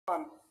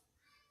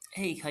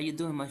Hey, how you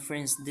doing, my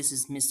friends? This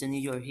is Mr. New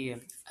York here.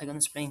 I'm gonna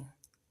explain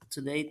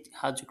today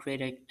how to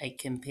create a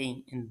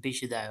campaign in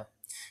Vicidial.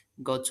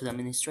 Go to the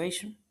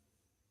administration.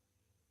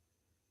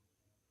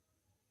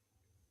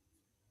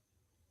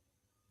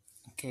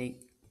 Okay,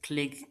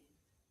 click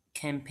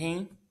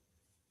campaign.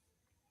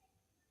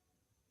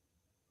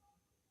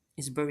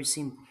 It's very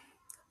simple,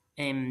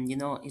 and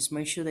it's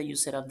make sure that you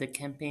set up the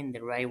campaign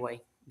the right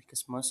way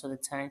because most of the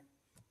time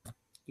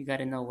you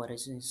gotta know what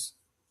it is.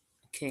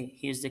 Okay,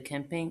 here's the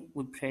campaign.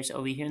 We press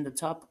over here in the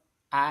top,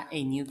 add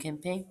a new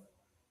campaign.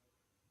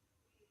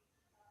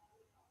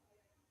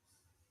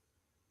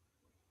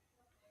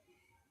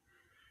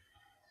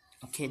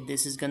 Okay,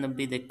 this is gonna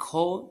be the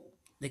code.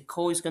 The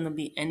code is gonna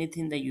be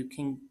anything that you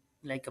can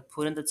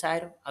put in the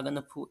title. I'm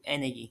gonna put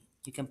energy.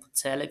 You can put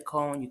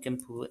telecom, you can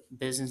put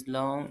business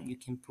loan, you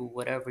can put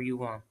whatever you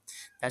want.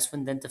 That's for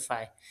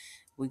identify.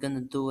 We're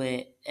gonna do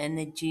a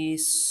energy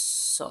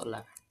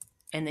solar.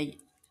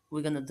 Energy.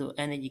 We're gonna do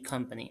energy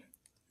company.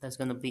 That's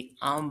gonna be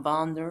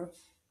outbounder.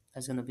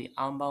 That's gonna be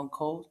outbound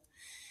code.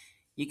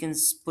 You can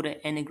put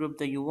it any group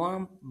that you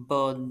want,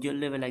 but you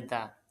leave it like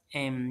that.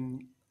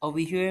 And over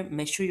here,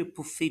 make sure you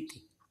put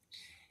 50.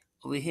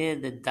 Over here,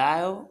 the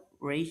dial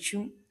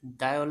ratio,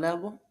 dial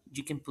level,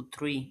 you can put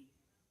 3.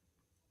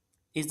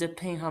 It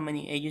depends how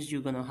many agents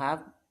you're gonna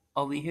have.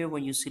 Over here,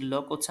 when you see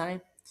local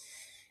time,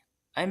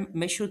 I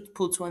make sure to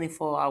put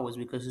 24 hours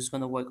because it's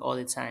gonna work all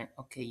the time.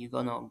 Okay, you're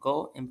gonna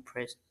go and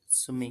press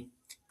submit.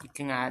 You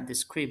can add the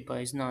script,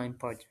 but it's not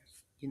important.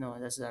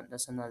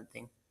 That's another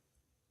thing.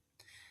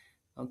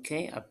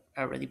 Okay, I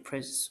already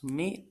pressed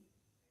submit.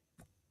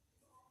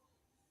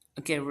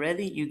 Okay,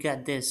 ready? You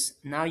got this.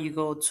 Now you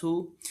go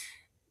to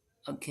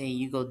okay,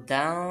 you go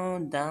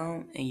down,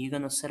 down, and you're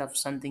gonna set up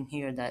something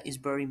here that is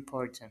very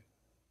important.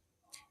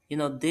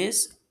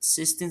 This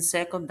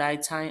 16-second die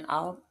time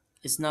out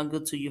is not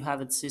good to you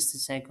have it 60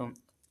 second.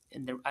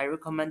 I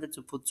recommend it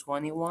to put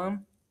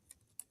 21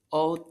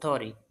 or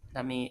 30.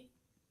 I mean,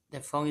 the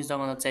phone is not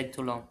gonna take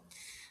too long.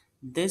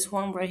 This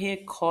one right here,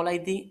 call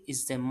ID,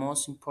 is the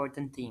most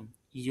important thing.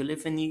 If you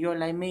live in New York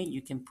like me,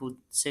 you can put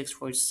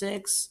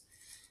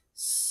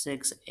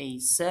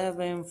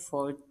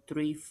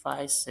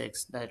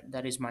 646-687-4356.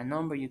 That is my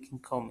number. You can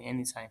call me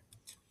anytime.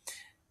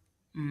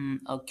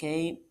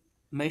 Okay,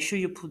 make sure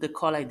you put the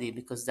call ID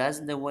because that's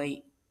the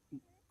way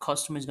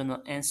customer is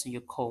gonna answer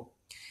your call.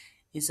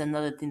 It's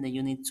another thing that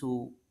you need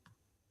to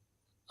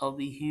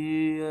over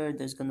here.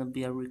 There's gonna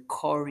be a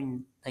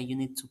recording that you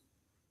need to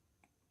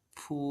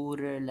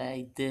put it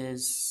like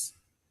this.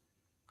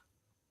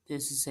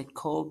 This is a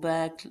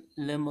callback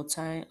limit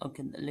time.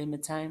 Okay,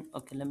 limit time.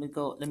 Okay, let me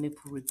go. Let me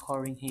put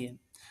recording here.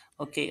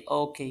 Okay,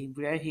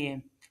 we are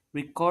here.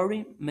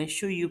 Recording. Make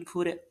sure you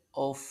put it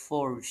all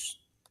first.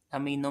 I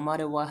mean, no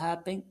matter what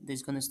happened,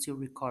 there's gonna still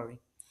recording.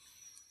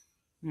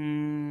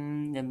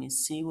 Let me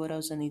see what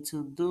else I need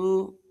to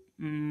do.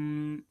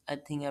 I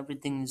think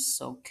everything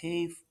is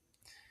okay.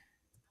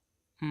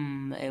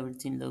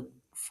 Everything look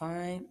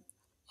fine.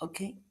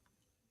 Okay,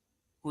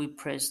 we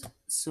press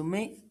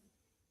submit,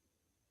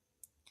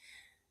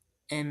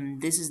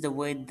 and this is the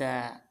way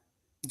that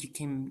you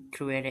can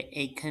create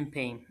a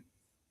campaign,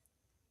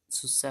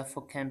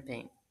 successful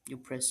campaign. You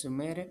press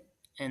submit it,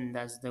 and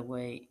that's the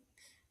way.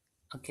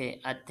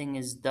 Okay, I think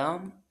it's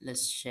done.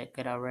 Let's check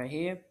it out right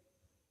here.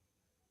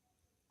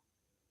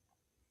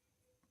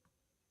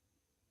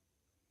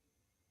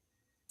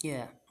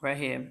 Yeah, right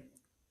here.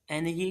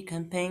 Energy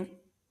campaign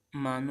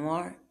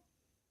manual.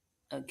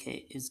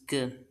 Okay, it's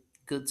good.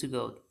 Good to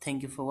go.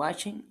 Thank you for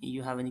watching. If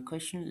you have any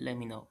question, let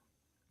me know.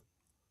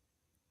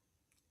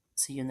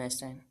 See you next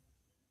time.